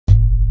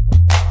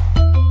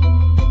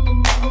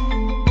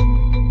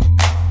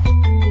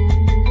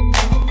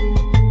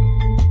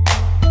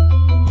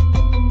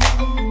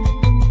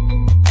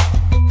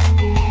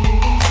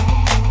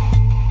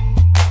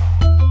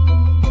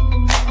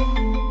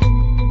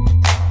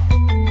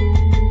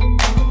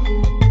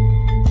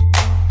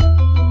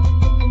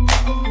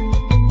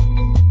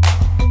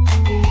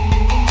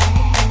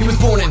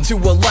to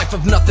a life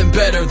of nothing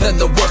better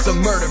than the worst of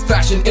murder,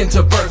 fashion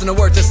into birth, and a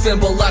word to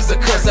symbolize the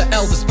curse. The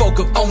elders spoke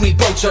of Oni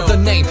Bocha, the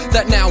name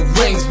that now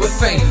rings with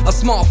fame. A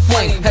small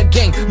flame had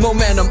gained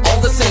momentum all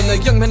the same.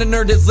 The young man and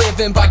nerd is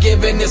living by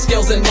giving his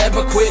skills and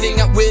never quitting,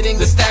 outwitting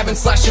the stabbing,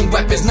 slashing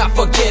weapons, not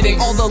forgetting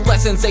all the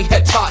lessons they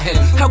had taught him.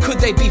 How could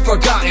they be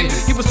forgotten?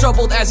 He was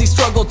troubled as he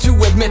struggled to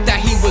admit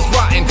that he was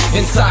rotten.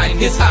 Inside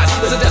his eyes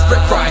was a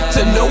desperate cry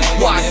to know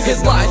why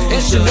his lies and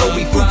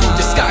Shinobi Fuku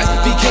disguise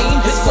became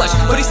his flesh.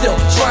 But he still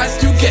tries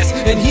to guess,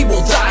 and he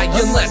will die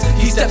unless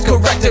he steps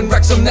correct and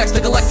wrecks him next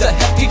to collect a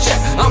hefty check.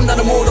 I'm not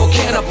immortal,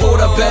 can't afford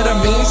a better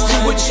means to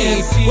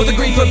achieve. With a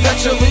greed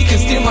perpetually can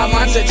steer my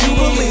mindset to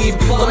believe.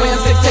 The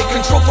man's take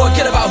control,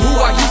 forget about who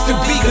I used to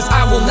be, cause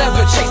I will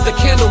never chase the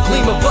candle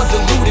gleam of a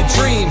deluded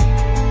dream.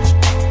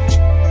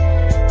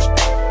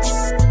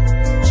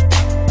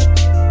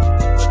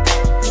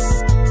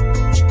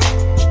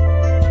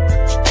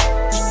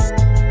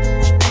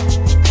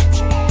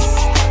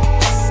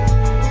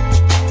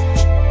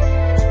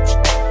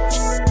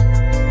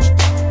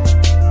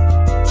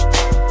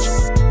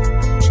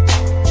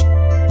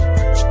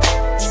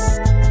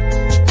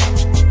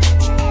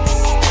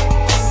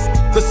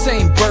 The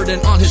same burden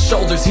on his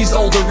shoulders, he's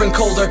older and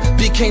colder,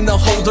 became the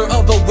holder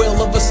of the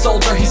will of a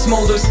soldier. He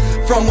smolders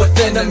from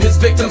within him, his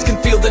victims can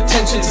feel the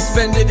tension,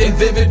 suspended in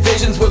vivid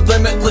visions were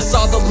limitless,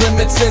 all the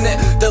limits in it.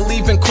 They're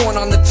leaving corn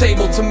on the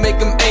table to make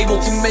him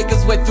able to make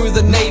his way through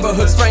the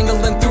neighborhood,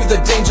 strangling through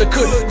the danger.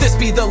 Could this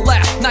be the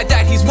last night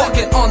that he's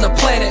walking on the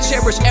planet?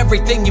 Cherish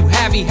everything you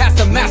have, he has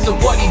to master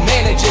what he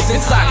manages.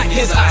 Inside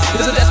his eyes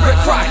is a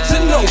desperate cry to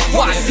know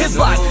why his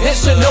lies and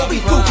Shinobi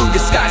Fuku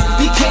disguise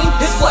became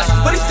his flesh.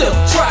 But he still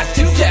tries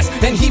to guess,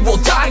 and he will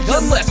die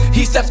unless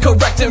he steps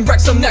correct and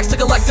wrecks him next to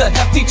collect a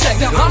hefty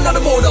check. Now I'm not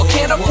immortal,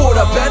 can't afford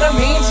a better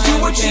means to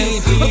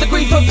achieve, but the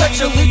greed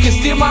perpetually can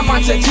steer my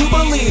mindset to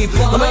believe.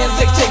 The man's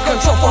take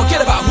control,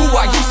 forget about who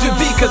I used to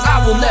be, cause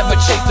I will never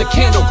chase the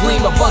candle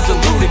gleam of a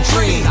deluded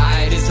dream.